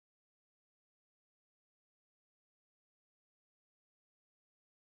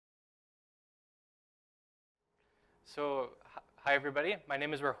Hi everybody. My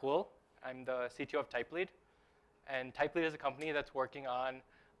name is Rahul. I'm the CTO of TypeLead. And TypeLead is a company that's working on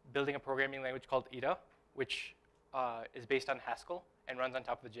building a programming language called Ada, which is based on Haskell and runs on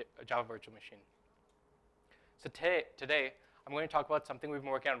top of the Java virtual machine. So today, I'm going to talk about something we've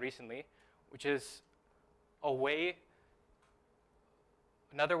been working on recently, which is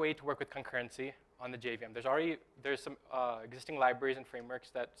another way to work with concurrency on the JVM. There's some existing libraries and frameworks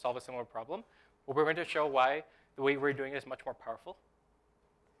that solve a similar problem, but we're going to show why the way we're doing it is much more powerful.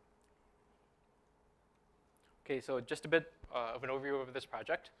 Okay, so just a bit of an overview of this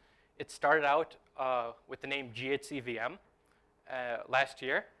project. It started out with the name JVM last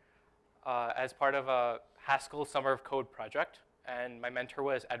year as part of a Haskell Summer of Code project, and my mentor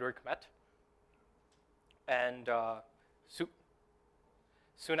was Edward Kmet. And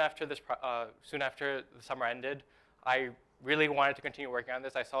soon after the summer ended, I really wanted to continue working on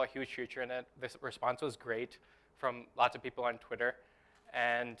this. I saw a huge future in it. This response was great from lots of people on Twitter.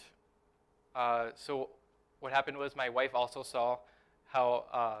 And so what happened was my wife also saw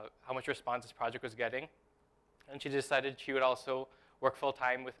how much response this project was getting. And she decided she would also work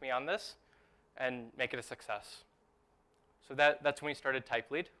full-time with me on this and make it a success. So that's when we started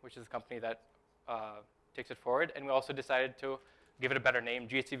TypeLead, which is the company that takes it forward. And we also decided to give it a better name.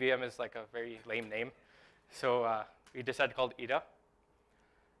 JVM is like a very lame name. So we decided to call it Ada.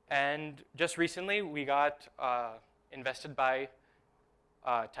 And just recently, we got invested by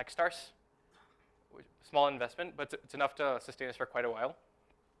Techstars. Small investment, but it's enough to sustain us for quite a while.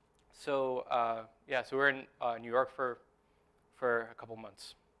 So yeah, so we're in New York for a couple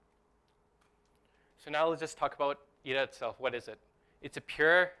months. So now let's just talk about Ada itself. What is it? It's a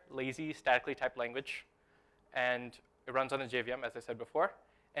pure, lazy, statically typed language, and it runs on the JVM, as I said before,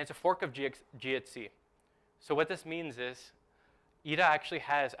 and it's a fork of GHC. So what this means is Ada actually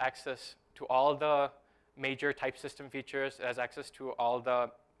has access to all the major type system features. It has access to all the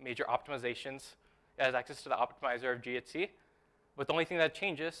major optimizations. It has access to the optimizer of GHC. But the only thing that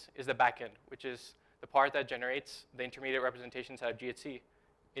changes is the backend, which is the part that generates the intermediate representations out of GHC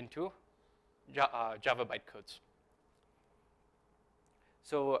into Java bytecodes.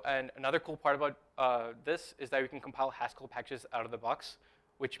 So another cool part about this is that we can compile Haskell packages out of the box,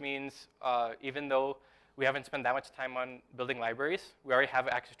 which means even though we haven't spent that much time on building libraries, we already have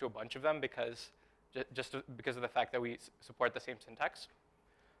access to a bunch of them because of the fact that we support the same syntax.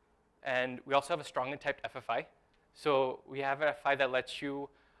 And we also have a strongly typed FFI. So we have an FFI that lets you,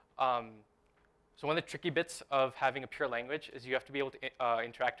 so one of the tricky bits of having a pure language is you have to be able to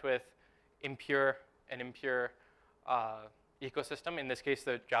interact with impure and impure ecosystem, in this case,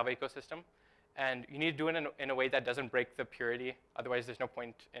 the Java ecosystem. And you need to do it in a way that doesn't break the purity. Otherwise, there's no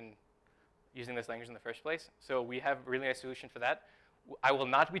point in using this language in the first place. So we have a really nice solution for that. I will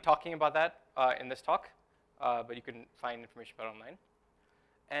not be talking about that in this talk, but you can find information about it online.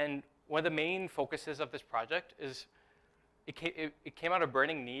 And one of the main focuses of this project is it came out of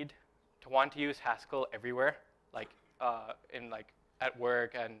burning need to want to use Haskell everywhere, like at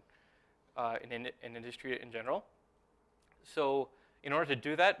work and in industry in general. So in order to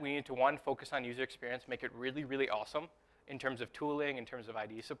do that, we need to, one, focus on user experience, make it really, really awesome in terms of tooling, in terms of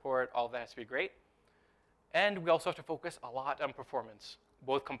IDE support. All of that has to be great. And we also have to focus a lot on performance,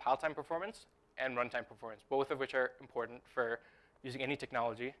 both compile time performance and runtime performance, both of which are important for using any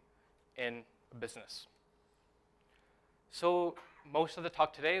technology in a business. So most of the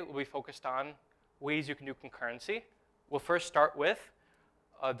talk today will be focused on ways you can do concurrency. We'll first start with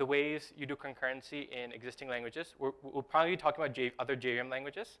the ways you do concurrency in existing languages. We'll probably be talking about other JVM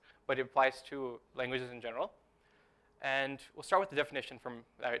languages, but it applies to languages in general. And we'll start with the definition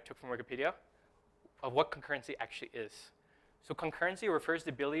that I took from Wikipedia of what concurrency actually is. So concurrency refers to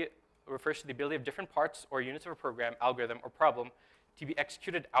the ability of different parts or units of a program, algorithm, or problem to be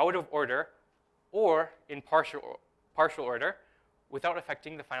executed out of order or in partial order without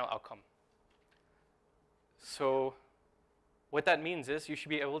affecting the final outcome. So what that means is you should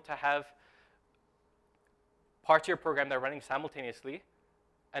be able to have parts of your program that are running simultaneously,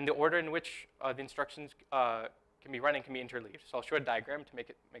 and the order in which the instructions can be running can be interleaved. So I'll show a diagram to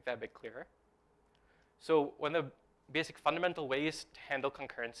make that a bit clearer. So one of the basic fundamental ways to handle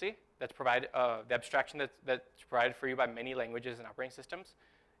concurrency that's provided, the abstraction that's provided for you by many languages and operating systems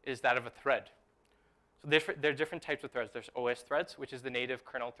is that of a thread. So there are different types of threads. There's OS threads, which is the native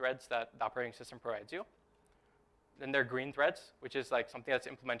kernel threads that the operating system provides you. Then there are green threads, which is like something that's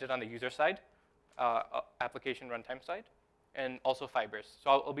implemented on the user side, application runtime side, and also fibers. So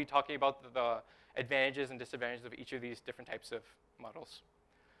I'll be talking about the advantages and disadvantages of each of these different types of models.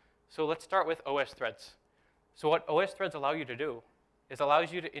 So let's start with OS threads. So what OS threads allow you to do is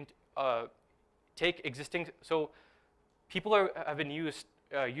allows you to take existing, so people have been used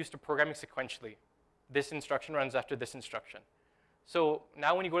to programming sequentially. This instruction runs after this instruction. So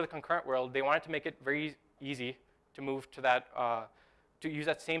now when you go to the concurrent world, they wanted to make it very easy to move to that, to use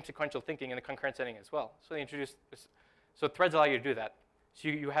that same sequential thinking in the concurrent setting as well. So they introduced this. So threads allow you to do that. So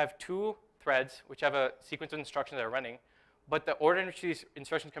you have two threads which have a sequence of instructions that are running, but the order in which these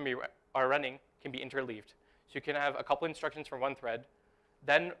instructions are running can be interleaved. So you can have a couple instructions from one thread.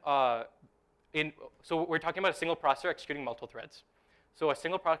 Then, so we're talking about a single processor executing multiple threads. So a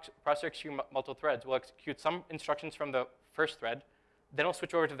single processor executing multiple threads will execute some instructions from the first thread, then it'll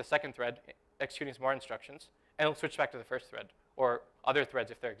switch over to the second thread, executing some more instructions, and it'll switch back to the first thread, or other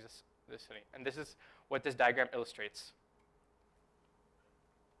threads if there exists any. And this is what this diagram illustrates.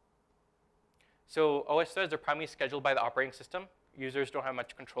 So OS threads are primarily scheduled by the operating system. Users don't have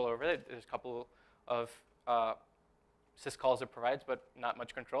much control over it. There's a couple of syscalls it provides, but not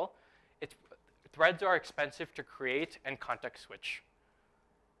much control. Threads are expensive to create and context switch.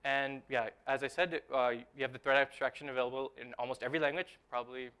 And yeah, as I said, you have the thread abstraction available in almost every language,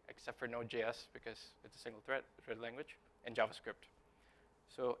 probably except for Node.js because it's a single thread language, and JavaScript.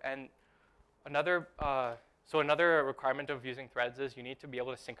 So another requirement of using threads is you need to be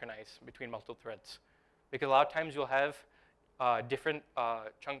able to synchronize between multiple threads, because a lot of times you'll have different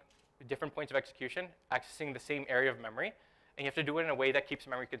points of execution accessing the same area of memory, and you have to do it in a way that keeps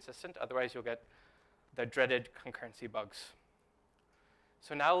memory consistent. Otherwise, you'll get the dreaded concurrency bugs.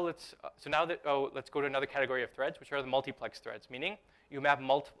 So now let's go to another category of threads, which are the multiplex threads, meaning you map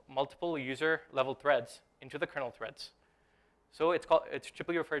multiple user-level threads into the kernel threads. So it's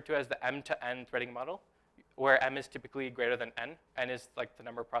typically referred to as the M to N threading model, where M is typically greater than N. N is like the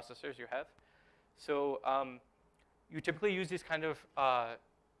number of processors you have. So you typically use these kind of,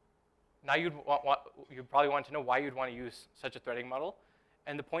 now you'd probably want to know why you'd want to use such a threading model.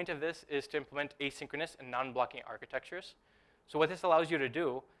 And the point of this is to implement asynchronous and non-blocking architectures. So what this allows you to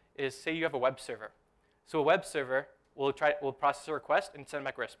do is, say you have a web server. So a web server will process a request and send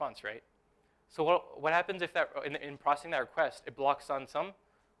back a response, right? So what happens if in processing that request, it blocks on some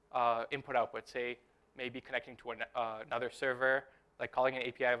input-output, say maybe connecting to another server, like calling an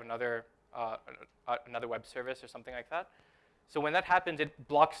API of another web service or something like that. So when that happens, it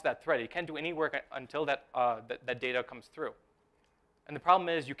blocks that thread. It can't do any work until that data comes through. And the problem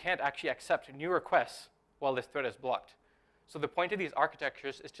is you can't actually accept new requests while this thread is blocked. So the point of these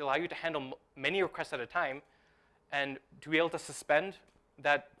architectures is to allow you to handle many requests at a time and to be able to suspend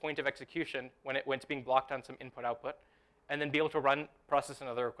that point of execution when it's being blocked on some input-output, and then be able to process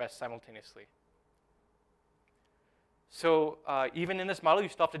another request simultaneously. So even in this model, you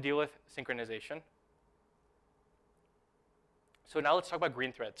still have to deal with synchronization. So now let's talk about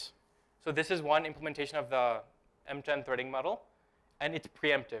green threads. So this is one implementation of the M10 threading model, and it's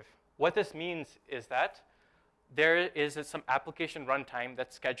preemptive. What this means is that there is some application runtime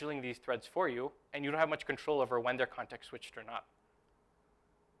that's scheduling these threads for you, and you don't have much control over when they're context switched or not.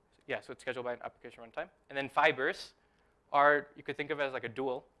 Yeah, so it's scheduled by an application runtime. And then fibers you could think of as like a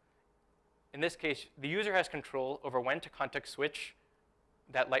dual. In this case, the user has control over when to context switch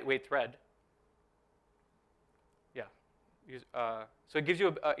that lightweight thread. Yeah, so it gives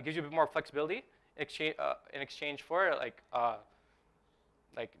you a bit more flexibility in exchange for like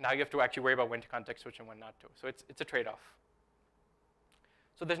now you have to actually worry about when to context switch and when not to. So it's a trade-off.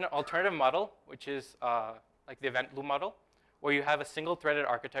 So there's an alternative model, which is like the event loop model, where you have a single threaded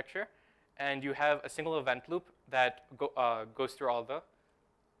architecture, and you have a single event loop that goes through all the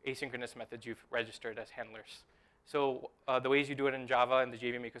asynchronous methods you've registered as handlers. So the ways you do it in Java and the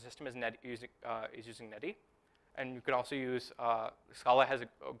JVM ecosystem is using Netty. And you can also use, Scala has a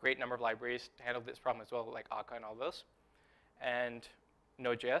great number of libraries to handle this problem as well, like Akka and all those. And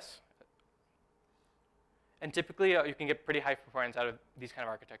Node.js. And typically, you can get pretty high performance out of these kind of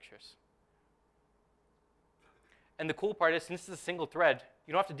architectures. And the cool part is, since it's a single thread,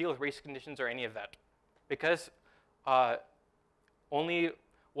 you don't have to deal with race conditions or any of that, because only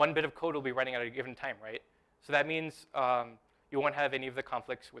one bit of code will be running at a given time, right? So that means you won't have any of the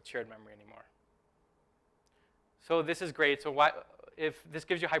conflicts with shared memory anymore. So this is great. So if this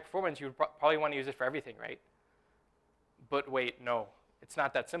gives you high performance, you would probably want to use it for everything, right? But wait, no. It's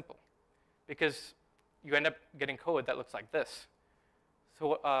not that simple, because you end up getting code that looks like this.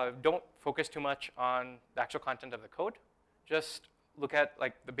 So don't focus too much on the actual content of the code. Just look at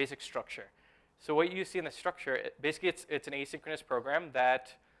like the basic structure. So what you see in the structure, basically it's an asynchronous program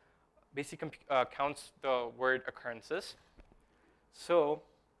that basically counts the word occurrences. So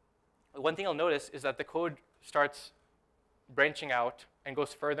one thing you'll notice is that the code starts branching out and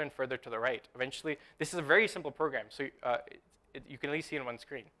goes further and further to the right. Eventually, this is a very simple program, so you can at least see it on one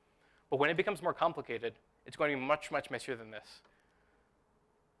screen. But when it becomes more complicated, It's going to be much, much messier than this.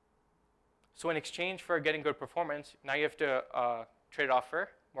 So in exchange for getting good performance, now you have to trade off for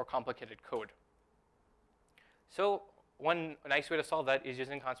more complicated code. So one nice way to solve that is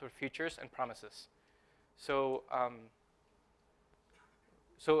using the concept of features and promises. So,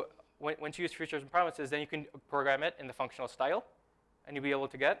 once you use features and promises, then you can program it in the functional style, and you'll be able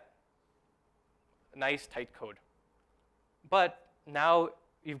to get nice, tight code. But now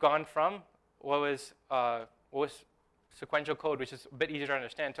you've gone from what was sequential code, which is a bit easier to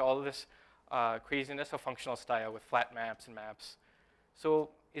understand, to all of this craziness of functional style with flat maps and maps. So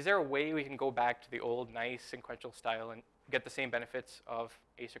is there a way we can go back to the old, nice, sequential style and get the same benefits of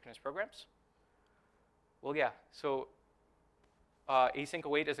asynchronous programs? Well, yeah. So async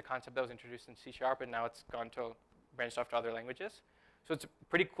await is a concept that was introduced in C#, and now it's gone to branched off to other languages. So it's a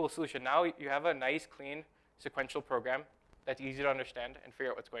pretty cool solution. Now you have a nice, clean, sequential program that's easy to understand and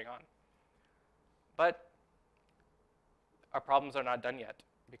figure out what's going on. But our problems are not done yet,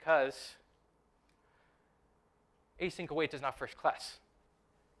 because async await is not first class.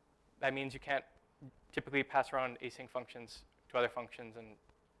 That means you can't typically pass around async functions to other functions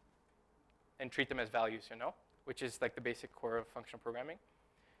and treat them as values, which is like the basic core of functional programming.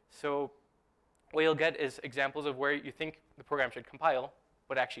 So what you'll get is examples of where you think the program should compile,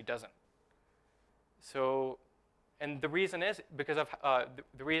 but actually doesn't. So, and the reason is because of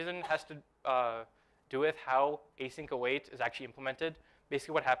the reason has to do with how async await is actually implemented.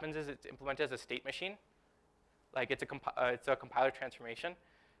 Basically, what happens is it's implemented as a state machine, like it's a compiler transformation.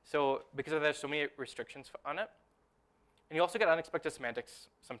 So because of that, there's so many restrictions on it. And you also get unexpected semantics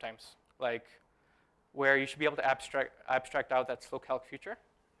sometimes, like where you should be able to abstract out that slow calc feature.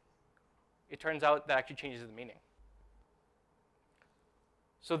 It turns out that actually changes the meaning.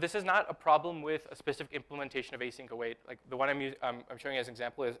 So this is not a problem with a specific implementation of async await. Like the one I'm showing you as an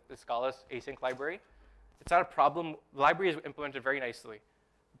example is Scala's async library. It's not a problem. The library is implemented very nicely.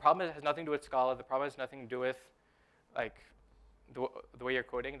 The problem has nothing to do with Scala. The problem has nothing to do with like the way you're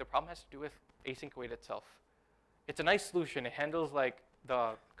coding. The problem has to do with async await itself. It's a nice solution. It handles like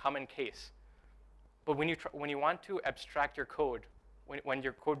the common case. But when you want to abstract your code, when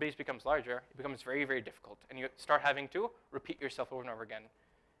your code base becomes larger, it becomes very, very difficult. And you start having to repeat yourself over and over again.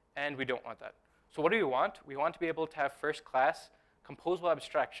 And we don't want that. So what do we want? We want to be able to have first-class composable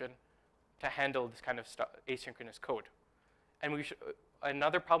abstraction to handle this kind of asynchronous code. And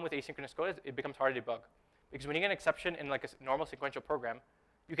another problem with asynchronous code is it becomes hard to debug. Because when you get an exception in like a normal sequential program,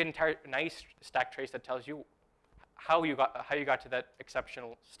 you get an entire nice stack trace that tells you how you got to that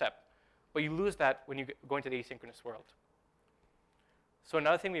exceptional step. But you lose that when you go into the asynchronous world. So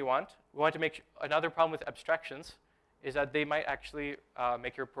another thing we want to make another problem with abstractions is that they might actually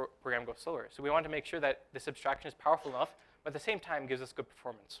make your program go slower. So we want to make sure that this abstraction is powerful enough, but at the same time gives us good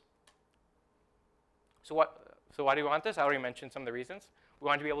performance. So why do we want this? I already mentioned some of the reasons. We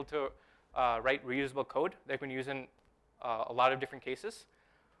want to be able to write reusable code that we can use in a lot of different cases.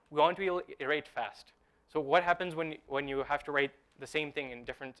 We want to be able to iterate fast. So what happens when you have to write the same thing in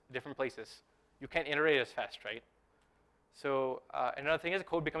different places? You can't iterate as fast, right? So another thing is the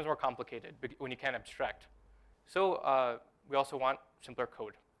code becomes more complicated when you can't abstract. So we also want simpler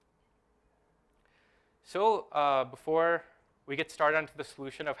code. So before we get started onto the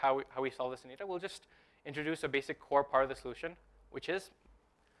solution of how we solve this in data, we'll just introduce a basic core part of the solution, which is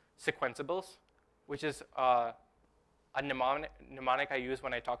sequenceables, which is a mnemonic I use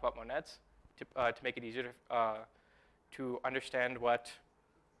when I talk about monads to make it easier to understand what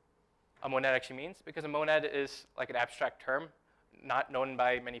a monad actually means. Because a monad is like an abstract term, not known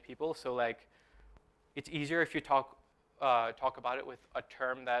by many people. So like, it's easier if you talk about it with a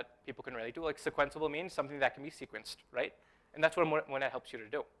term that people can relate to. Like sequenceable means something that can be sequenced, right? And that's what a monad helps you to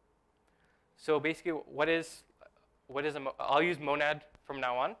do. So basically, I'll use monad from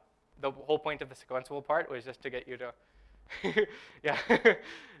now on. The whole point of the sequenceable part was just to get you to, yeah.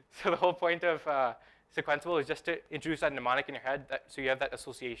 So the whole point of sequenceable is just to introduce that mnemonic in your head, so you have that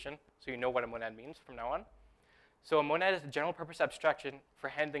association, so you know what a monad means from now on. So a monad is a general purpose abstraction for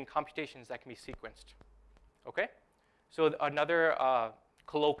handling computations that can be sequenced. Okay? So another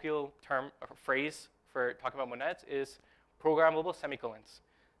colloquial term or phrase for talking about monads is programmable semicolons.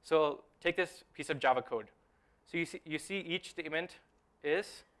 So take this piece of Java code. So you see each statement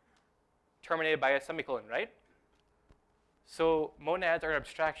is terminated by a semicolon, right? So monads are an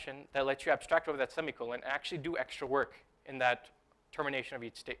abstraction that lets you abstract over that semicolon and actually do extra work in that termination of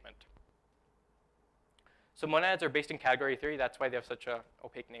each statement. So monads are based in category theory. That's why they have such an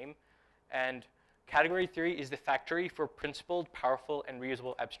opaque name. And category theory is the factory for principled, powerful, and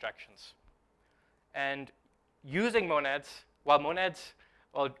reusable abstractions. And using monads, while monads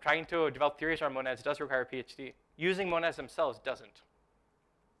well, trying to develop theories around monads does require a PhD. Using monads themselves doesn't.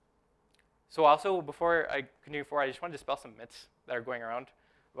 So also, before I continue forward, I just want to dispel some myths that are going around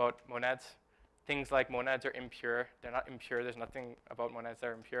about monads. Things like monads are impure. They're not impure. There's nothing about monads that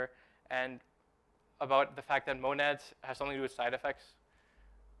are impure. And about the fact that monads have something to do with side effects.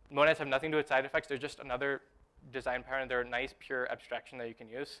 Monads have nothing to do with side effects. They're just another design pattern. They're a nice, pure abstraction that you can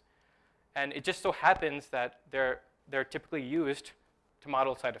use. And it just so happens that they're typically used to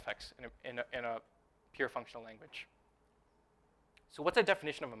model side effects in a pure functional language. So what's the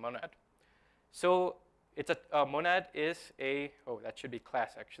definition of a monad? So it's a monad is a, that should be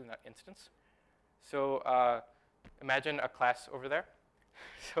class actually, not instance. So imagine a class over there.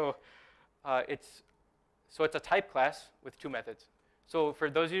 So it's a type class with two methods. So for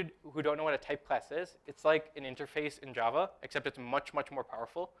those of you who don't know what a type class is, it's like an interface in Java, except it's much, much more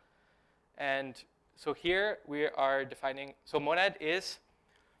powerful. And so here we are defining, so a monad is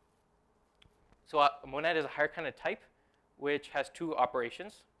a higher kind of type, which has two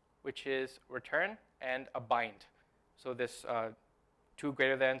operations, which is return and a bind. So this two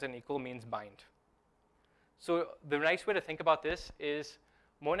greater than and equal means bind. So the nice way to think about this is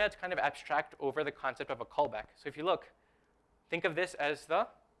monads kind of abstract over the concept of a callback. So if you look, think of this as the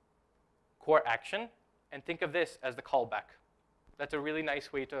core action, and think of this as the callback. That's a really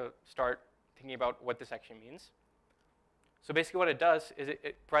nice way to start thinking about what this actually means. So basically what it does is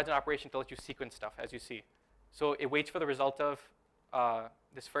it provides an operation to let you sequence stuff, as you see. So it waits for the result of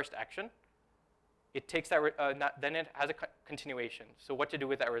this first action. It takes that, then it has a continuation. So what to do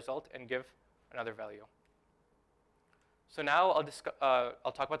with that result and give another value. So now I'll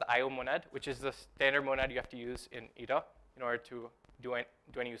talk about the IO monad, which is the standard monad you have to use in IDA in order to do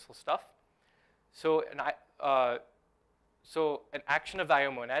any useful stuff. So an action of the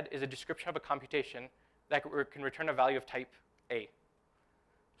IO monad is a description of a computation that can return a value of type A.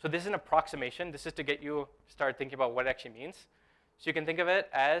 So this is an approximation. This is to get you start thinking about what it actually means. So you can think of it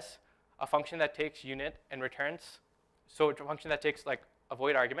as a function that takes unit and returns. So it's a function that takes like a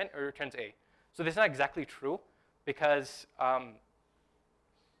void argument or returns A. So this is not exactly true because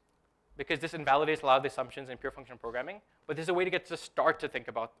this invalidates a lot of the assumptions in pure functional programming. But this is a way to get to start to think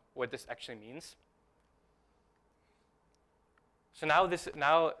about what this actually means. So now this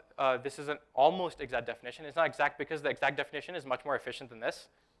is an almost exact definition. It's not exact because the exact definition is much more efficient than this,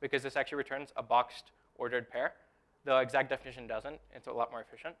 because this actually returns a boxed ordered pair. The exact definition doesn't. It's a lot more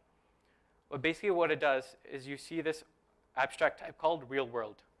efficient. But basically what it does is you see this abstract type called real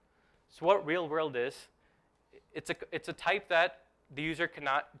world. So what real world is, it's a type that the user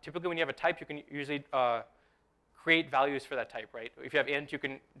cannot, typically when you have a type, you can usually create values for that type, right? If you have int, you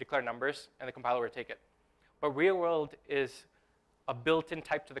can declare numbers, and the compiler will take it. But real world is a built-in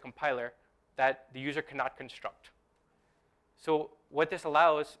type to the compiler that the user cannot construct. So what this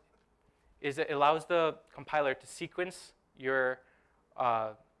allows is it allows the compiler to sequence your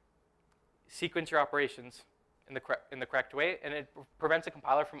operations in the correct way, and it prevents the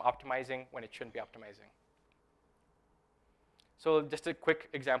compiler from optimizing when it shouldn't be optimizing. So just a quick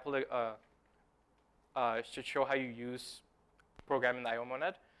example to show how you use program in the IO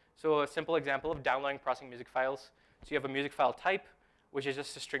monad. So a simple example of downloading and processing music files. So you have a music file type, which is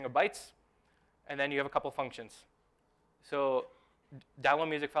just a string of bytes, and then you have a couple functions. So download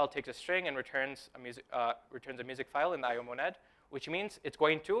music file takes a string and returns a music file in the IO monad, which means it's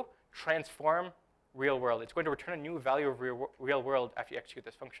going to transform real world. It's going to return a new value of real world after you execute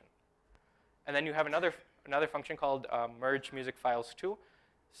this function. And then you have another function called merge music files to.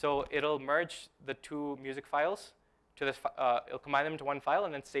 So it'll merge the two music files to this. It'll combine them into one file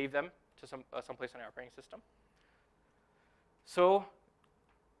and then save them to someplace on your operating system. So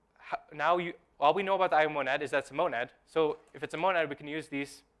now all we know about the IO monad is that it's a monad. So if it's a monad, we can use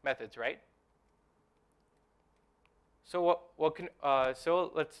these methods, right? So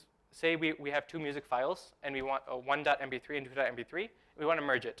so let's say we have two music files, and we want 1.mp3 and 2.mp3. We want to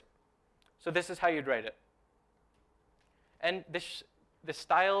merge it. So this is how you'd write it. And this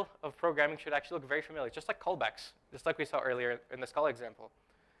style of programming should actually look very familiar, just like callbacks, just like we saw earlier in the Scala example.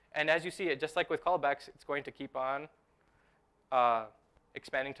 And as you see it, just like with callbacks, it's going to keep on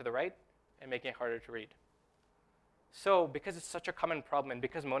expanding to the right and making it harder to read. So because it's such a common problem, and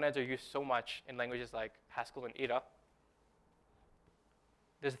because monads are used so much in languages like Haskell and IDA,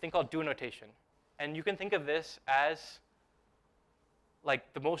 there's a thing called do notation. And you can think of this as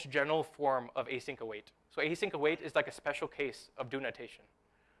like the most general form of async await. So async await is like a special case of do notation.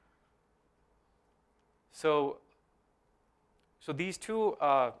 So these two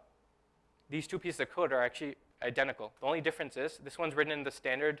pieces of code are actually identical. The only difference is this one's written in the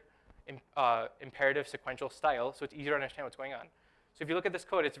standard imperative sequential style, so it's easier to understand what's going on. So if you look at this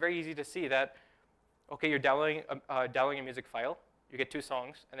code, it's very easy to see that, okay, you're downloading a music file. You get 2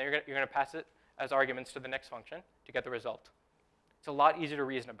 songs, and then you're going to pass it as arguments to the next function to get the result. It's a lot easier to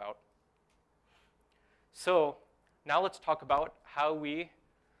reason about. So now let's talk about how we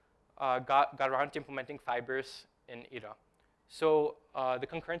got around to implementing fibers in Ida. So the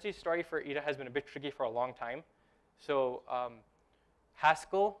concurrency story for Ida has been a bit tricky for a long time. So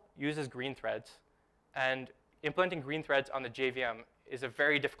Haskell uses green threads, and implementing green threads on the JVM is a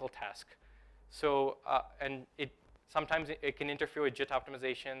very difficult task. So and sometimes it can interfere with JIT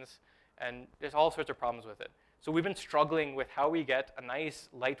optimizations, and there's all sorts of problems with it. So we've been struggling with how we get a nice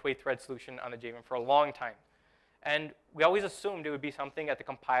lightweight thread solution on the JVM for a long time. And we always assumed it would be something at the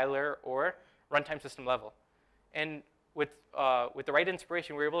compiler or runtime system level. And with the right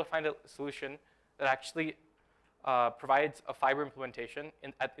inspiration, we were able to find a solution that actually provides a fiber implementation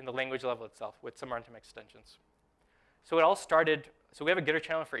in the language level itself with some runtime extensions. So it all started, so we have a Gitter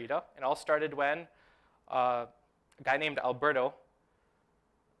channel for Ida. It all started when a guy named Alberto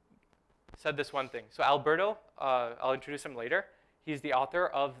said this one thing. So Alberto, I'll introduce him later. He's the author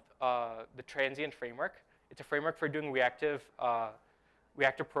of the transient framework. It's a framework for doing reactive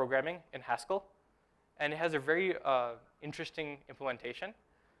programming in Haskell. And it has a very interesting implementation.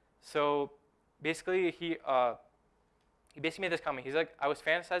 So basically, he basically made this comment. He's like, I was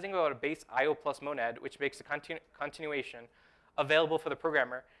fantasizing about a base IO plus monad, which makes the continuation available for the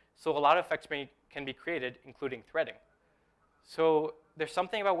programmer. So a lot of effects can be created, including threading. So there's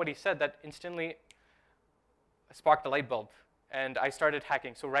something about what he said that instantly sparked a light bulb. And I started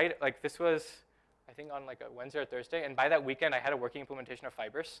hacking. So this was, I think, on like a Wednesday or Thursday. And by that weekend, I had a working implementation of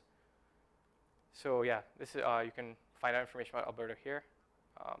fibers. So yeah, this is, you can find out information about Alberto here.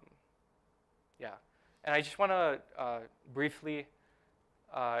 Yeah. And I just want to briefly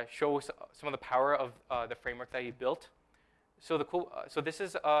show some of the power of the framework that he built. So so this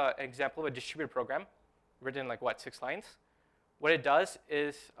is an example of a distributed program written in like, what, 6 lines? What it does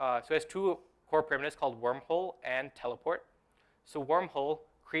is, so it has 2 core primitives called wormhole and teleport. So wormhole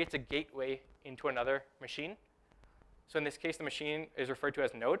creates a gateway into another machine. So in this case, the machine is referred to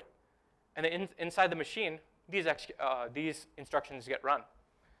as node. And then inside the machine, these instructions get run.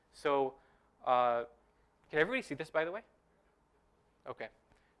 So can everybody see this, by the way? OK.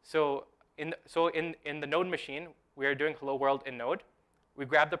 So in the node machine, we are doing hello world in node. We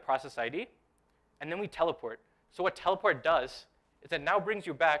grab the process ID, and then we teleport. So what teleport does is it now brings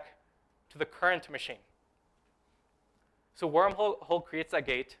you back to the current machine. So wormhole creates that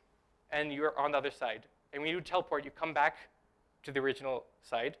gate, and you're on the other side. And when you teleport, you come back to the original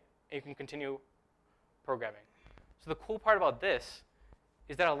side, and you can continue programming. So the cool part about this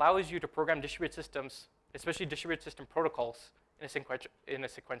is that it allows you to program distributed systems, especially distributed system protocols, in a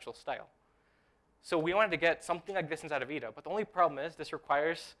sequential style. So we wanted to get something like this inside of Ida, but the only problem is this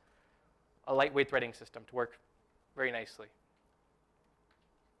requires a lightweight threading system to work very nicely.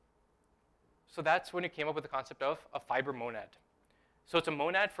 So that's when we came up with the concept of a fiber monad. So it's a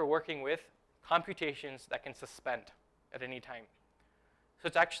monad for working with computations that can suspend at any time. So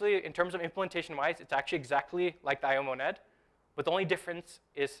it's actually, in terms of implementation-wise, it's actually exactly like the IO monad, but the only difference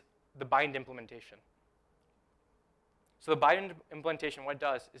is the bind implementation. So the bind implementation, what it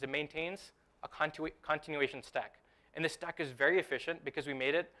does is it maintains a continuation stack. And this stack is very efficient because we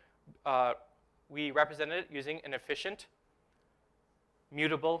made it, we represented it using an efficient,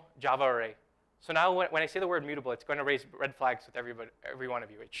 mutable Java array. So now when I say the word mutable, it's going to raise red flags with every one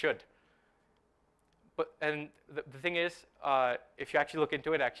of you. It should. And the thing is, if you actually look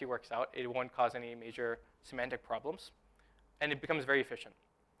into it, it actually works out. It won't cause any major semantic problems. And it becomes very efficient.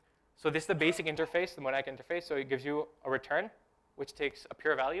 So this is the basic interface, the monadic interface. So it gives you a return, which takes a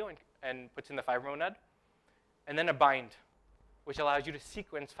pure value and puts in the fiber monad. And then a bind, which allows you to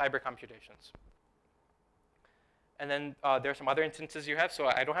sequence fiber computations. And then there are some other instances you have. So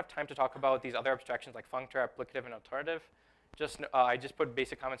I don't have time to talk about these other abstractions like functor, applicative, and alternative. I just put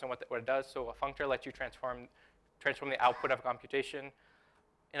basic comments on what it does. So a functor lets you transform the output of a computation.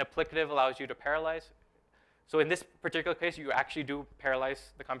 An applicative allows you to parallelize. So in this particular case, you actually do parallelize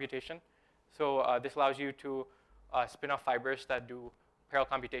the computation. So this allows you to spin off fibers that do parallel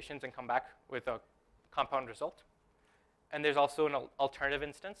computations and come back with a compound result. And there's also an alternative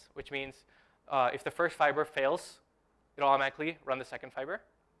instance, which means if the first fiber fails, it'll automatically run the second fiber.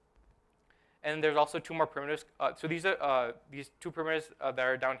 And there's also 2 more primitives. So these are these 2 primitives that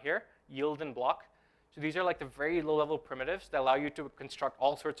are down here, yield and block. So these are like the very low-level primitives that allow you to construct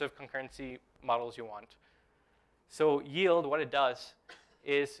all sorts of concurrency models you want. So yield, what it does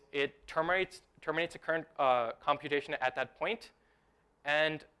is it terminates the current computation at that point,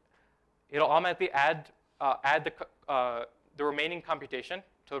 and it'll automatically add the the remaining computation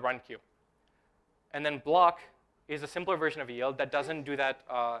to the run queue. And then block is a simpler version of yield that doesn't do that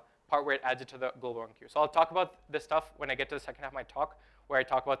part where it adds it to the global run queue. So I'll talk about this stuff when I get to the second half of my talk, where I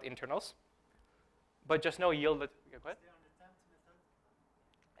talk about the internals. But just know yield. Go ahead. Is there an attempt method?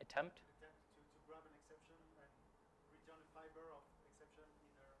 Attempt? Attempt to grab an exception and return a fiber of exception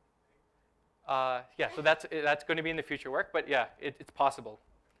either. Yeah, so that's going to be in the future work, but yeah, it's possible.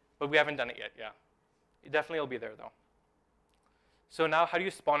 But we haven't done it yet, yeah. It definitely will be there, though. So now how do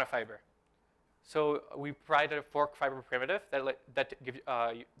you spawn a fiber? So we provided a fork fiber primitive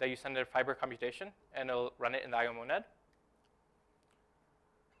that you send a fiber computation, and it'll run it in the IO monad.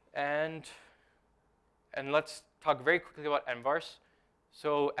 And let's talk very quickly about mvars.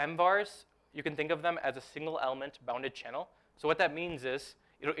 So mvars, you can think of them as a single element bounded channel. So what that means is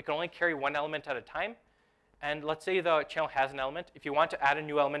it can only carry one element at a time. And let's say the channel has an element. If you want to add a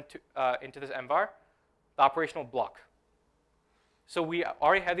new element into this mvar, the operation will block. So we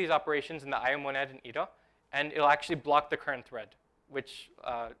already have these operations in the IO monad and IDA, and it'll actually block the current thread, which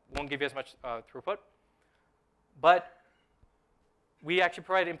won't give you as much throughput. But we actually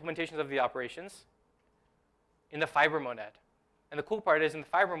provide implementations of the operations in the fiber monad. And the cool part is in the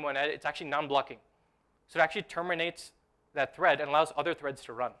fiber monad, it's actually non-blocking. So it actually terminates that thread and allows other threads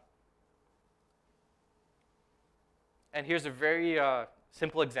to run. And here's a very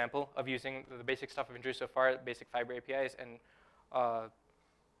simple example of using the basic stuff we've introduced so far, basic fiber APIs and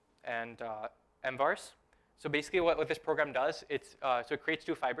mvars. So basically what this program does, so it creates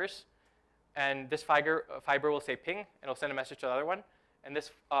two fibers. And this fiber will say ping, and it'll send a message to the other one. And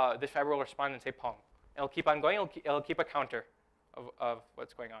this fiber will respond and say pong. And it'll keep on going. It'll keep a counter of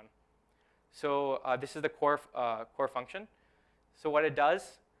what's going on. So this is the core function. So what it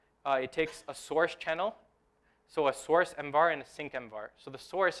does, it takes a source channel, so a source mvar and a sink mvar. So the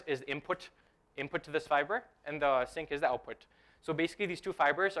source is input to this fiber, and the sink is the output. So basically, these two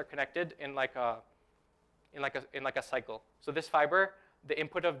fibers are connected in like a cycle. So this fiber, the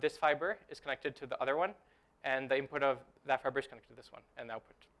input of this fiber is connected to the other one, and the input of that fiber is connected to this one, and the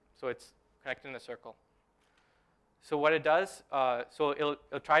output. So it's connected in a circle. So what it does, so it'll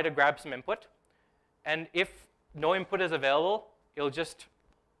try to grab some input, and if no input is available, it'll just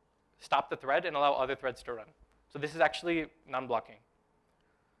stop the thread and allow other threads to run. So this is actually non-blocking.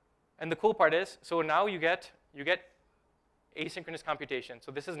 And the cool part is, so now you get asynchronous computation.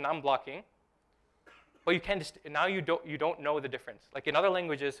 So this is non-blocking, but now you don't know the difference. Like in other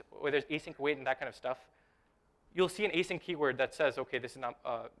languages where there's async await and that kind of stuff, you'll see an async keyword that says, okay, this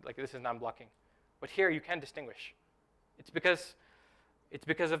is non-blocking. But here you can't distinguish. It's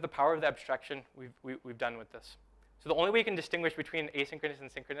because of the power of the abstraction we've done with this. So the only way you can distinguish between asynchronous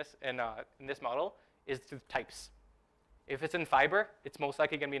and synchronous in this model is through types. If it's in fiber, it's most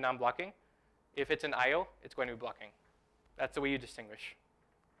likely going to be non-blocking. If it's in IO, it's going to be blocking. That's the way you distinguish.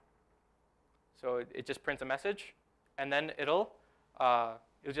 So it just prints a message, and then it'll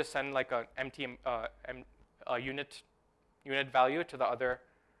just send like an empty unit value to the other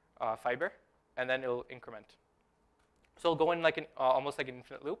fiber, and then it'll increment. So it'll go in like almost like an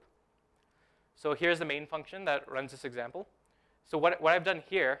infinite loop. So here's the main function that runs this example. So what I've done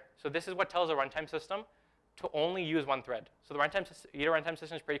here, so this is what tells a runtime system to only use one thread. So the IDA runtime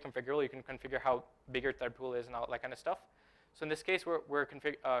system is pretty configurable. You can configure how big your thread pool is and all that kind of stuff. So in this case, we're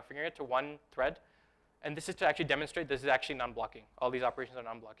configuring it to one thread. And this is to actually demonstrate this is actually non-blocking. All these operations are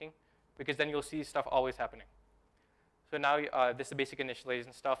non-blocking, because then you'll see stuff always happening. So now this is the basic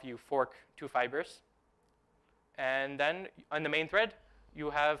initialization stuff. You fork two fibers. And then on the main thread, in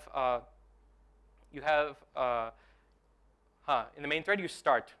the main thread, you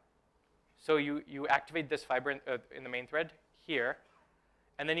start. So you activate this fiber in the main thread here,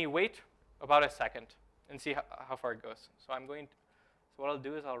 and then you wait about a second and see how far it goes. So so what I'll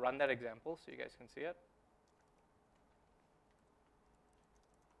do is I'll run that example so you guys can see it.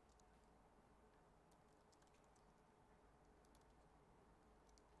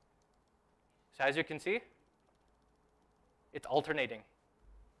 So as you can see, it's alternating.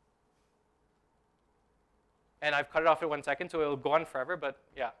 And I've cut it off at 1 second, so it'll go on forever, but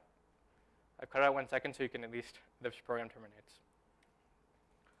yeah. I've cut it out 1 second so you can at least, the program terminates.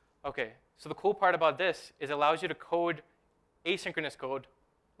 Okay, so the cool part about this is it allows you to code asynchronous code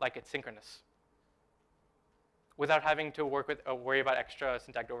like it's synchronous without having to worry about extra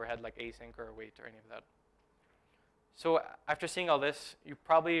syntactic overhead like async or await or any of that. So after seeing all this, you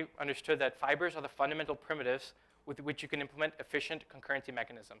probably understood that fibers are the fundamental primitives with which you can implement efficient concurrency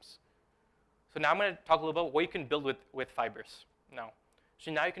mechanisms. So now I'm going to talk a little about what you can build with fibers now.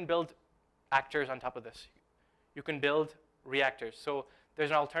 So now you can build actors on top of this. You can build reactors. So there's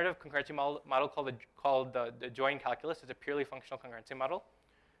an alternative concurrency model called the join calculus. It's a purely functional concurrency model.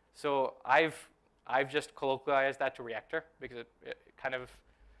 So I've just colloquialized that to reactor because it kind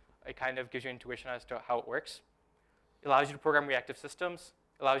of gives you intuition as to how it works. It allows you to program reactive systems.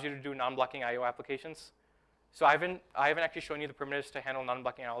 It allows you to do non-blocking I/O applications. So I haven't actually shown you the primitives to handle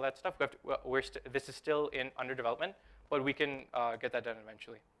non-blocking and all that stuff. This is still under development, but we can get that done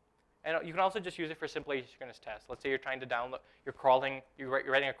eventually. And you can also just use it for simple asynchronous tasks. Let's say you're trying to download, you're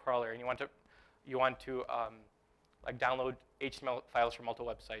writing a crawler, and you want to like download HTML files from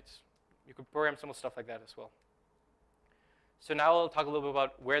multiple websites. You could program simple stuff like that as well. So now I'll talk a little bit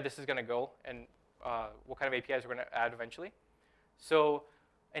about where this is going to go and what kind of APIs we're going to add eventually. So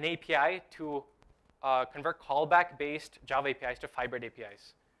an API to convert callback-based Java APIs to fibered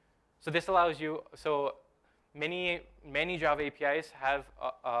APIs. So this allows you, so many Java APIs have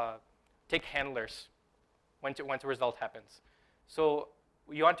take handlers once a result happens. So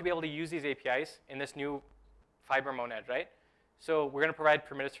you want to be able to use these APIs in this new fiber monad, right? So we're going to provide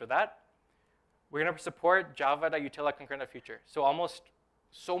primitives for that. We're going to support java.util.concurrent feature.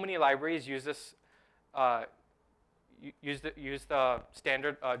 So many libraries use this, use the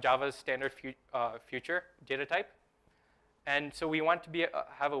standard Java's standard future data type, and so we want to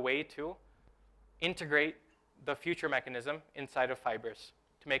have a way to integrate the future mechanism inside of fibers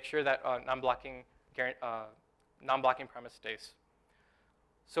to make sure that non-blocking premise stays.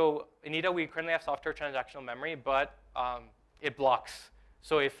 So in IDA, we currently have software transactional memory, but it blocks.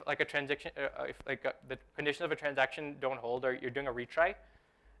 So if like a transaction, the conditions of a transaction don't hold, or you're doing a retry,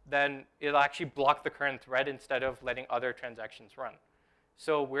 then it'll actually block the current thread instead of letting other transactions run.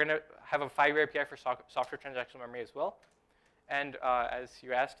 So we're going to have a fiber API for software transactional memory as well. And as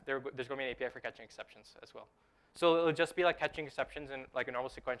you asked, there's going to be an API for catching exceptions as well. So it'll just be like catching exceptions in like a normal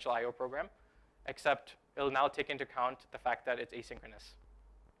sequential I/O program, except it'll now take into account the fact that it's asynchronous.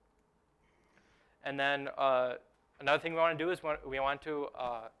 And then another thing we want to do is we want to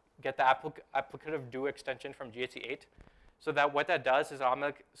get the applicative do extension from GHC8. So that what that does is,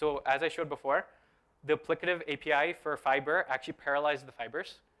 so as I showed before, the applicative API for fiber actually parallelizes the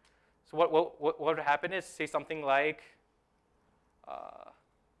fibers. So what would happen is, say something like,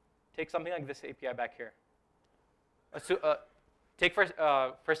 take something like this API back here. Take for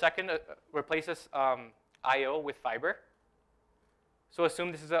a second, replace this I/O with fiber. So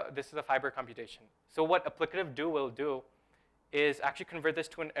assume this is a fiber computation. So what applicative do will do is actually convert this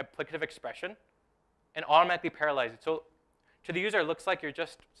to an applicative expression and automatically parallelize it. So to the user, it looks like you're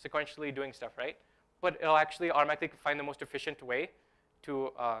just sequentially doing stuff, right? But it'll actually automatically find the most efficient way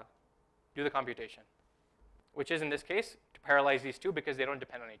to do the computation, which is, in this case, to parallelize these two because they don't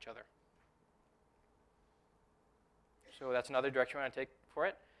depend on each other. So that's another direction we want to take for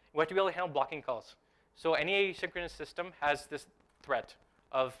it. We want to be able to handle blocking calls. So any asynchronous system has this threat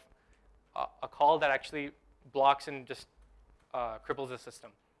of a call that actually blocks and just cripples the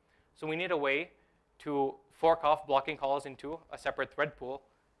system. So we need a way to fork off blocking calls into a separate thread pool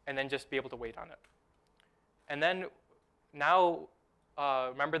and then just be able to wait on it. And then now,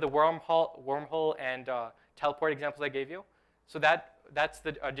 remember the wormhole and teleport examples I gave you? So that's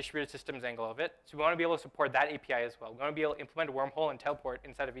the distributed systems angle of it. So we want to be able to support that API as well. We want to be able to implement a wormhole and teleport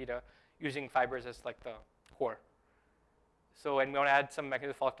inside of IDA using fibers as like the core. So, and we want to add some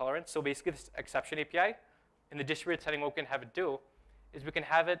mechanism of fault tolerance. So basically, this exception API, in the distributed setting, what we can have it do is we can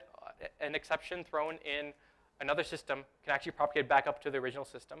have it, an exception thrown in another system can actually propagate back up to the original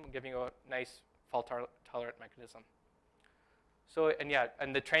system, giving you a nice fault tolerant mechanism. So, and yeah,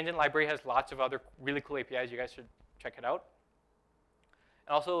 and the transient library has lots of other really cool APIs. You guys should check it out.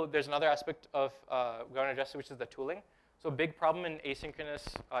 And also, there's another aspect of we want to address, which is the tooling. So a big problem in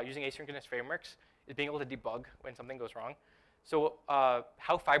asynchronous, using asynchronous frameworks is being able to debug when something goes wrong. So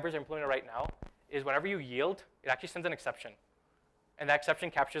how fibers are implemented right now is whenever you yield, it actually sends an exception. And that exception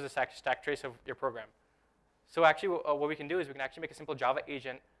captures the stack trace of your program. So actually, what we can do is we can actually make a simple Java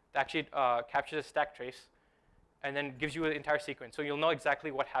agent that actually captures a stack trace and then gives you an entire sequence. So you'll know exactly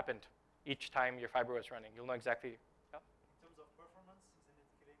what happened each time your fiber was running. You'll know exactly. Yeah? In terms of performance, isn't it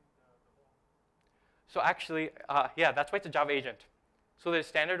killing the whole? So actually, yeah, that's why it's a Java agent. So the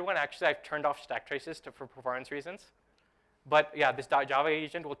standard one, actually, I've turned off stack traces for performance reasons. But yeah, this Java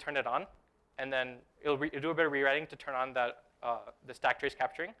agent will turn it on, and then it'll do a bit of rewriting to turn on that the stack trace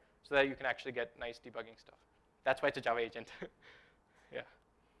capturing, so that you can actually get nice debugging stuff. That's why it's a Java agent. Yeah.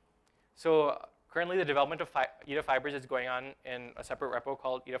 So currently, the development of IDA fibers is going on in a separate repo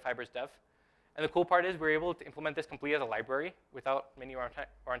called IDA fibers dev. And the cool part is we're able to implement this completely as a library without many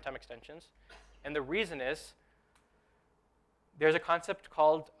runtime extensions. And the reason is there's a concept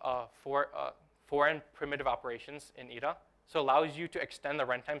called foreign primitive operations in IDA. So it allows you to extend the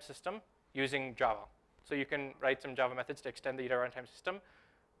runtime system using Java. So you can write some Java methods to extend the ITA runtime system.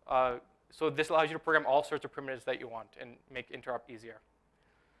 So this allows you to program all sorts of primitives that you want and make interop easier.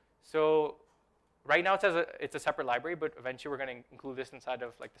 So right now it says it's a separate library, but eventually we're going to include this inside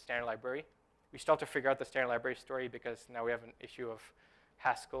of like the standard library. We still have to figure out the standard library story because now we have an issue of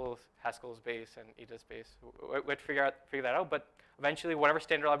Haskell's base and ITA's base. We have to figure that out, but eventually whatever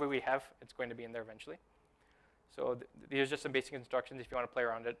standard library we have, it's going to be in there eventually. So these are just some basic instructions if you want to play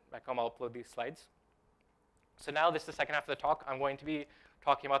around it. I'll upload these slides. So now this is the second half of the talk. I'm going to be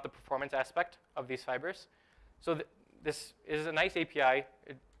talking about the performance aspect of these fibers. So this is a nice API.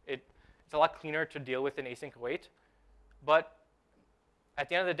 It's a lot cleaner to deal with in async await. But at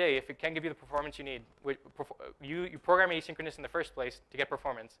the end of the day, if it can't give you the performance you need, you program asynchronous in the first place to get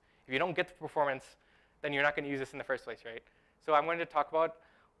performance. If you don't get the performance, then you're not going to use this in the first place, right? So I'm going to talk about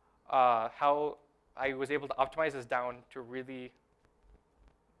how I was able to optimize this down to really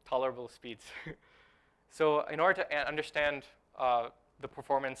tolerable speeds. So in order to understand the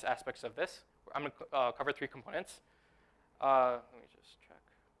performance aspects of this, I'm going to cover 3 components. Let me just check.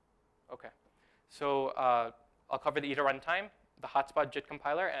 OK. So I'll cover the ITA runtime, the hotspot JIT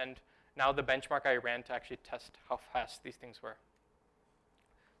compiler, and now the benchmark I ran to actually test how fast these things were.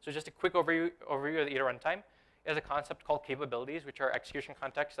 So just a quick overview of the ITA runtime. It has a concept called capabilities, which are execution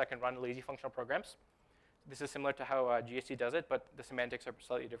contexts that can run lazy functional programs. This is similar to how GSC does it, but the semantics are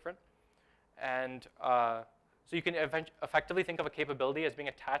slightly different. And so you can effectively think of a capability as being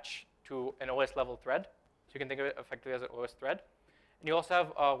attached to an OS level thread. So you can think of it effectively as an OS thread. And you also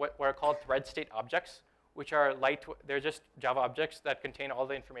have what are called thread state objects, which are they're just Java objects that contain all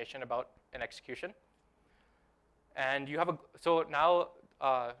the information about an execution. And you have so now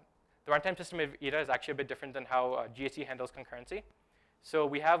the runtime system of ITA is actually a bit different than how GSC handles concurrency. So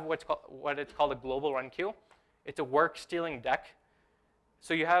we have what it's called a global run queue. It's a work stealing deck.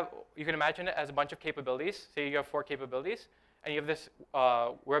 So you can imagine it as a bunch of capabilities. Say you have 4 capabilities, and you have this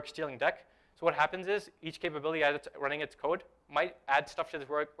work stealing deck. So what happens is each capability, as it's running its code, might add stuff to this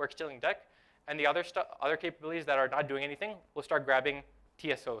work stealing deck, and the other capabilities that are not doing anything will start grabbing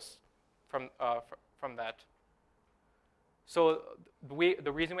TSOs from that. So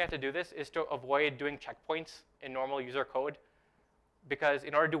the reason we have to do this is to avoid doing checkpoints in normal user code, because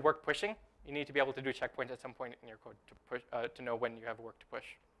in order to do work pushing, you need to be able to do checkpoints at some point in your code to know when you have work to push.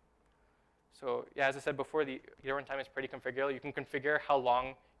 So yeah, as I said before, the ITA runtime is pretty configurable. You can configure how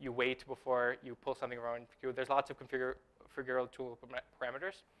long you wait before you pull something around queue. There's lots of configurable tool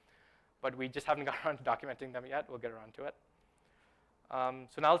parameters, but we just haven't gotten around to documenting them yet. We'll get around to it.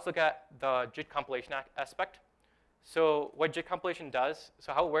 So now let's look at the JIT compilation aspect. So what JIT compilation does,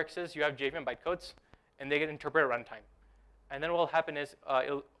 so how it works is you have JVM bytecodes, and they get interpreted at runtime. And then what will happen is,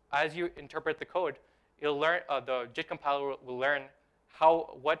 as you interpret the code, it'll learn the JIT compiler will learn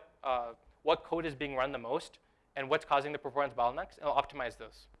what code is being run the most and what's causing the performance bottlenecks, and it'll optimize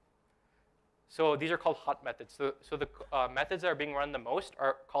those. So these are called hot methods. So the methods that are being run the most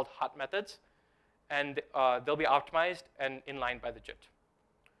are called hot methods, and they'll be optimized and inlined by the JIT.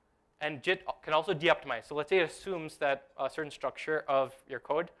 And JIT can also de-optimize. So let's say it assumes that a certain structure of your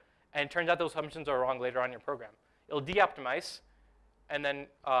code, and it turns out those assumptions are wrong later on in your program. It'll de-optimize and then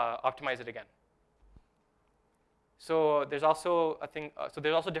optimize it again. So there's also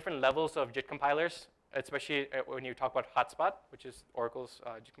there's also different levels of JIT compilers, especially when you talk about Hotspot, which is Oracle's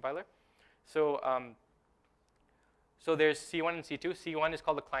JIT compiler. So so there's C1 and C2. C1 is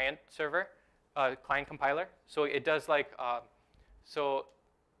called the client server, client compiler. So it does so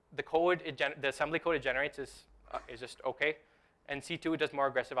the code, the assembly code it generates is just OK, and C2 does more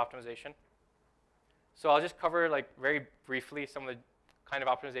aggressive optimization. So I'll just cover very briefly some of the kind of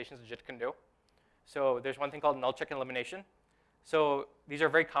optimizations the JIT can do. So there's one thing called null check and elimination. So these are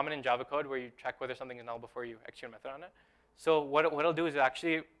very common in Java code where you check whether something is null before you execute a method on it. So what it'll do is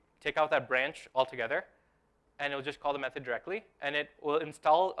actually take out that branch altogether, and it'll just call the method directly, and it will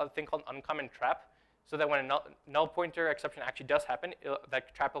install a thing called uncommon trap, so that when a null pointer exception actually does happen,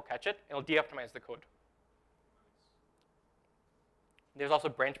 that trap will catch it, and it'll de-optimize the code. There's also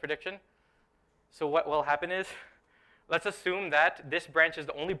branch prediction. So what will happen is, let's assume that this branch is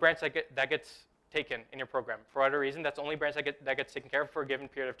the only branch that gets taken in your program. For whatever reason, that's the only branch that gets taken care of for a given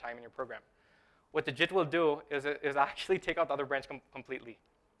period of time in your program. What the JIT will do is actually take out the other branch completely.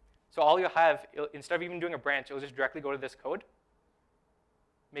 So all you'll have, instead of even doing a branch, it'll just directly go to this code,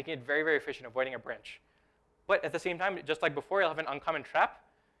 making it very, very efficient, avoiding a branch. But at the same time, just like before, you'll have an uncommon trap.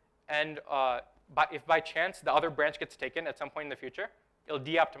 And if by chance the other branch gets taken at some point in the future, it'll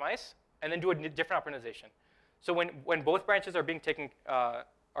de-optimize and then do a different optimization. So when both branches are being taken,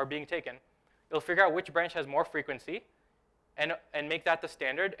 it'll figure out which branch has more frequency, and make that the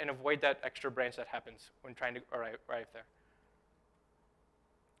standard and avoid that extra branch that happens when trying to arrive there.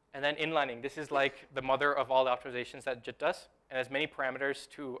 And then inlining. This is like the mother of all the optimizations that JIT does, and has many parameters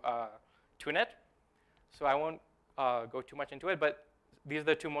to tune it. So I won't go too much into it, but these are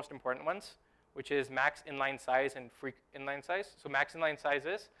the two most important ones, which is max inline size and freak inline size. So max inline size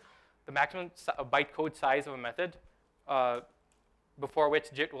is the maximum bytecode size of a method before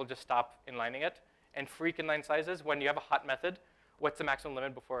which JIT will just stop inlining it. And freak inline size is when you have a hot method, what's the maximum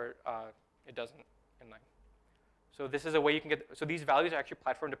limit before it doesn't inline. So this is a way you can get, so these values are actually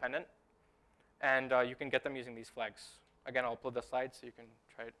platform dependent, and you can get them using these flags. Again, I'll upload the slides so you can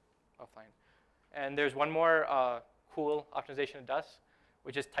try it offline. And there's one more cool optimization it does,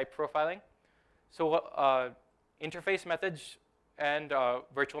 which is type profiling. So interface methods and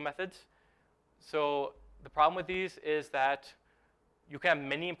virtual methods. So the problem with these is that you can have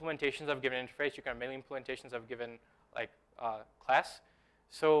many implementations of a given interface. You can have many implementations of a given class.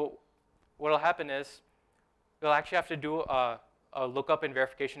 So what will happen is you'll actually have to do a lookup and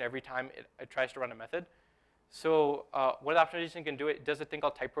verification every time it tries to run a method. So what optimization can do, it does a thing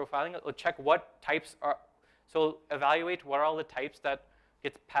called type profiling. It'll check what types are, so evaluate what are all the types that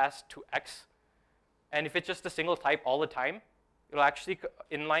gets passed to X. And if it's just a single type all the time, it'll actually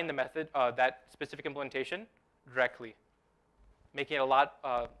inline the method, that specific implementation directly, making it a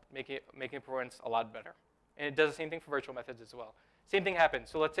lot, making performance a lot better. And it does the same thing for virtual methods as well. Same thing happens.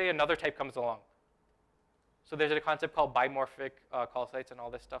 So let's say another type comes along. So there's a concept called bimorphic call sites and all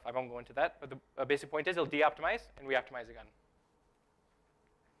this stuff. I won't go into that, but the basic point is it'll de-optimize and re-optimize again.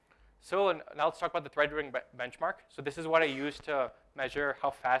 So now let's talk about the thread-ring benchmark. So this is what I use to measure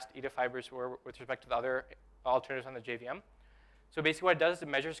how fast ETA fibers were with respect to the other alternatives on the JVM. So basically what it does is it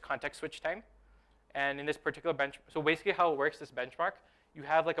measures context switch time. And in this particular so basically how it works, this benchmark, you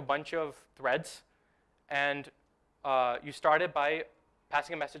have like a bunch of threads, and you start it by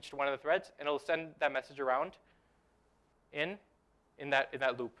passing a message to one of the threads, and it'll send that message around in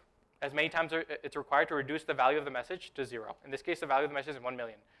that loop as many times it's required to reduce the value of the message to 0. In this case, the value of the message is 1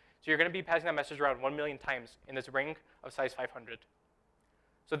 million. So you're going to be passing that message around 1 million times in this ring of size 500.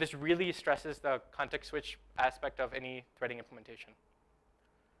 So this really stresses the context switch aspect of any threading implementation.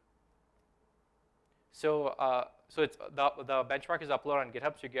 So, it's the benchmark is uploaded on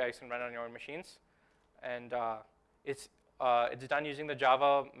GitHub, so you guys can run it on your own machines, and it's done using the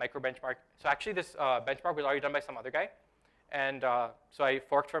Java micro benchmark. So actually, this benchmark was already done by some other guy, and so I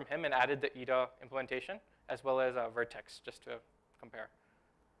forked from him and added the ETA implementation as well as Vertex just to compare.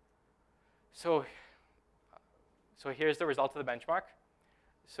 So here's the result of the benchmark.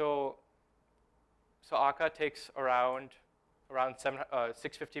 So Akka takes around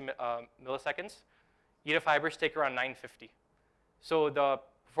 650 milliseconds. ETA fibers take around 950. So the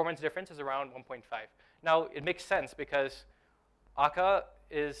performance difference is around 1.5. Now, it makes sense because Akka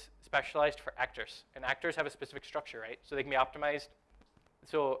is specialized for actors, and actors have a specific structure, right? So they can be optimized.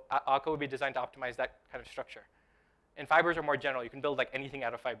 So Akka would be designed to optimize that kind of structure. And fibers are more general. You can build like anything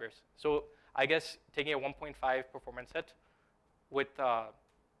out of fibers. So I guess taking a 1.5 performance hit with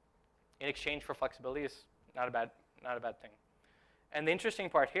in exchange for flexibility is not a bad thing. And the interesting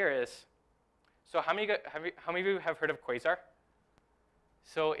part here is, so how many of you have heard of Quasar?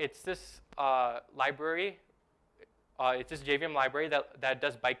 So it's this library. It's this JVM library that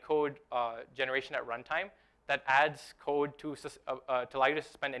does bytecode generation at runtime that adds code to allow you to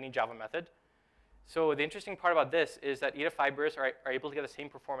suspend any Java method. So the interesting part about this is that ETA fibers are able to get the same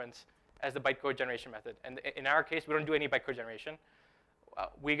performance as the bytecode generation method. And in our case, we don't do any bytecode generation.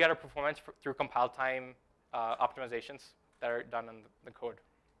 We get our performance through compile time optimizations that are done on the code.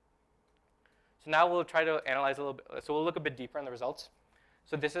 So now we'll try to analyze a little bit. So we'll look a bit deeper on the results.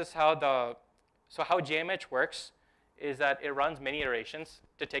 So this is how how JMH works is that it runs many iterations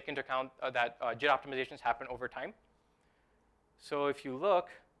to take into account that JIT optimizations happen over time. So if you look,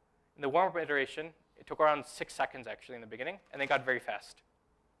 in the warm-up iteration, it took around 6 seconds actually in the beginning, and they got very fast.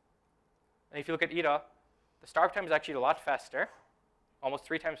 And if you look at ETA, the startup time is actually a lot faster, almost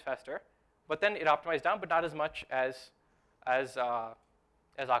 3 times faster. But then it optimized down, but not as much as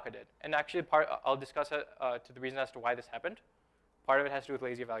Akka did. And actually, I'll discuss to the reason as to why this happened. Part of it has to do with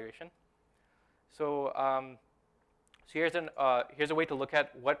lazy evaluation. So, here's a way to look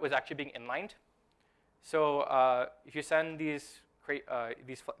at what was actually being inlined. So if you send these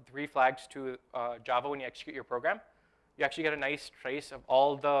 3 flags to Java when you execute your program, you actually get a nice trace of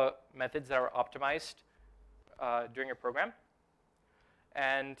all the methods that are optimized during your program.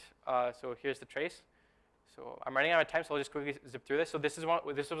 And so here's the trace. So I'm running out of time, so I'll just quickly zip through this. So this was one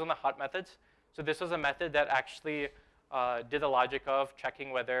of the hot methods. So this was a method that actually did the logic of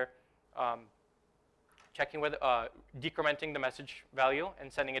checking whether checking whether, decrementing the message value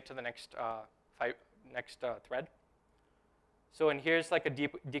and sending it to the next thread. So, and here's like a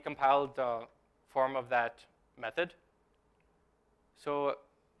decompiled form of that method. So,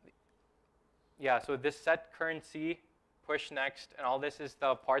 yeah, so this set currency, push next, and all this is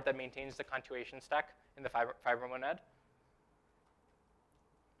the part that maintains the continuation stack in the fiber monad.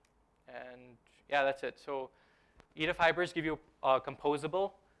 And yeah, that's it. So ETA fibers give you a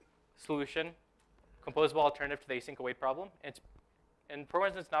composable solution, composable alternative to the async await problem. In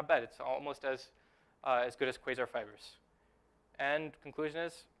performance, it's not bad. It's almost as good as Quasar fibers. And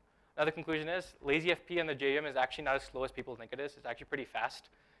another conclusion is, lazy FP and the JVM is actually not as slow as people think it is. It's actually pretty fast.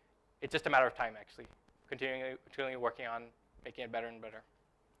 It's just a matter of time, actually. Continually working on making it better and better.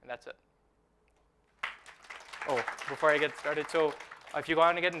 And that's it. Oh, before I get started, so if you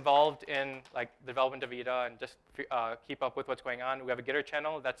want to get involved in like the development of ETA and just keep up with what's going on, we have a Gitter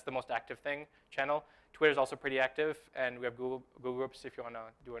channel. That's the most active channel. Twitter is also pretty active, and we have Google Groups if you want to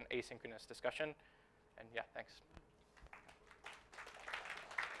do an asynchronous discussion. And yeah, thanks.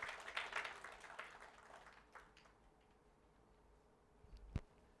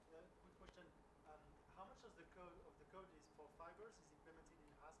 Quick question. How much of the code is for fibers is implemented in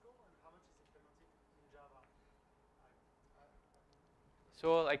Haskell, and how much is implemented in Java?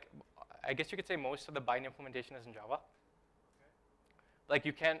 So like, I guess you could say most of the bind implementation is in Java. Okay. Like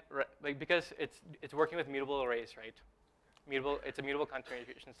you can't, because it's working with mutable arrays, right? It's a mutable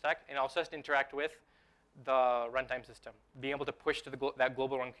continuation stack, and it also has to interact with the runtime system. Being able to push to that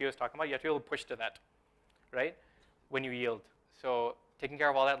global run queue I was talking about, you have to be able to push to that, right? When you yield. So taking care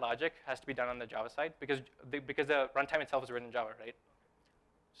of all that logic has to be done on the Java side because the runtime itself is written in Java, right?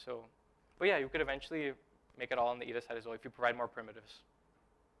 So, but yeah, you could eventually make it all on the ETA side as well if you provide more primitives.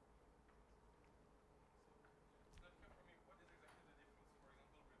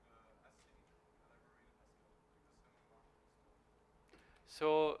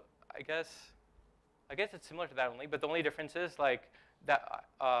 So I guess it's similar to that only, but the only difference is like that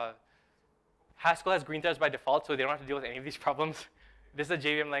Haskell has green threads by default, so they don't have to deal with any of these problems. This is a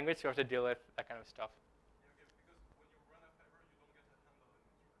JVM language, so you have to deal with that kind of stuff. Yeah, okay, because when you run a fiber, you don't get to handle any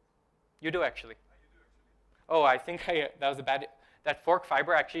threads. You do actually. You do actually. Oh, I think that was a bad. That fork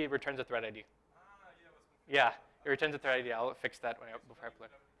fiber actually returns a thread ID. Yeah, it returns a thread ID. I'll fix that before I play.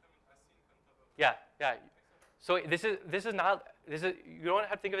 Yeah, yeah. So this is not you don't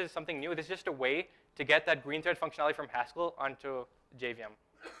have to think of it as something new. This is just a way to get that green thread functionality from Haskell onto JVM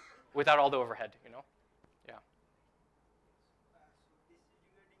without all the overhead, you know? Yeah. So this is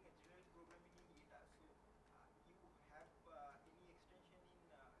regarding a general programming in ETA. So you have any extension in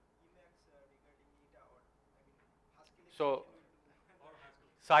Emacs regarding ETA, or Haskell So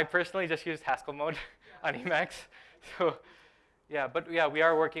extension I personally just use Haskell mode on Emacs. So yeah, but yeah, we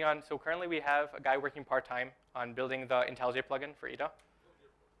are working on. So currently we have a guy working part-time on building the IntelliJ plugin for ETA.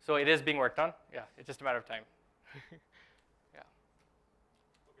 So it is being worked on. Yeah, it's just a matter of time. Yeah.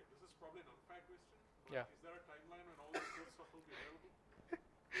 Okay, this is probably an unfair question. But Yeah. Is there a timeline when all this cool stuff will be available?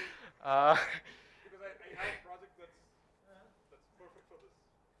 Because I have a project that's perfect for this.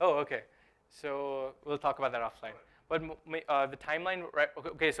 Oh, okay. So we'll talk about that offline. But the timeline, right?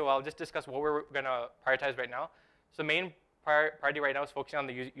 Okay, so I'll just discuss what we're going to prioritize right now. So main priority right now is focusing on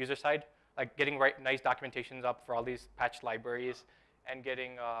the user side, like getting nice documentations up for all these patched libraries and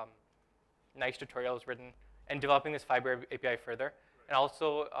getting nice tutorials written and developing this Fiber API further. And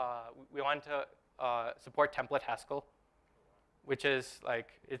also, we want to support template Haskell, which is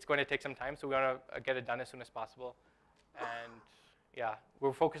like, it's going to take some time, so we want to get it done as soon as possible. And yeah,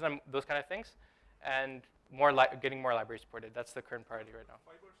 we're focused on those kind of things and getting more libraries supported. That's the current priority right now.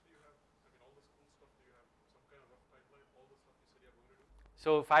 Fibers, do you have, all this cool stuff, do you have some kind of rough timeline, all the stuff you said you're going to do?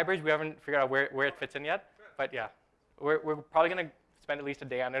 So Fibers, we haven't figured out where it fits in yet, but yeah. We're probably going to spend at least a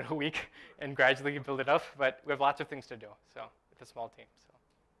day on it a week and gradually build it up, but we have lots of things to do, so it's a small team. So.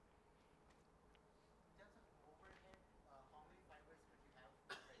 In terms of overhead, how many fibers would you have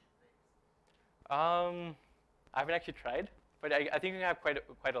for breaks? I haven't actually tried, but I think you have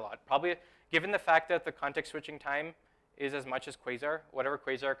quite a lot. Probably, given the fact that the context switching time is as much as Quasar, whatever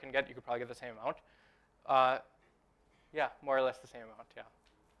Quasar can get, you could probably get the same amount. Yeah, more or less the same amount, yeah.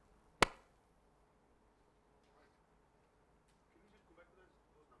 Can you just go back to those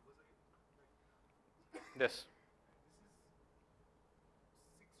numbers again? This.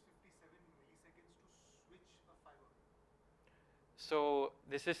 This is 657 milliseconds to switch a fiber. So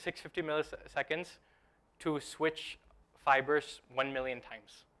this is 650 milliseconds to switch fibers 1 million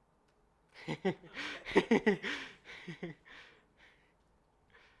times.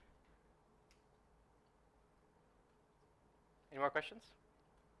 Any more questions?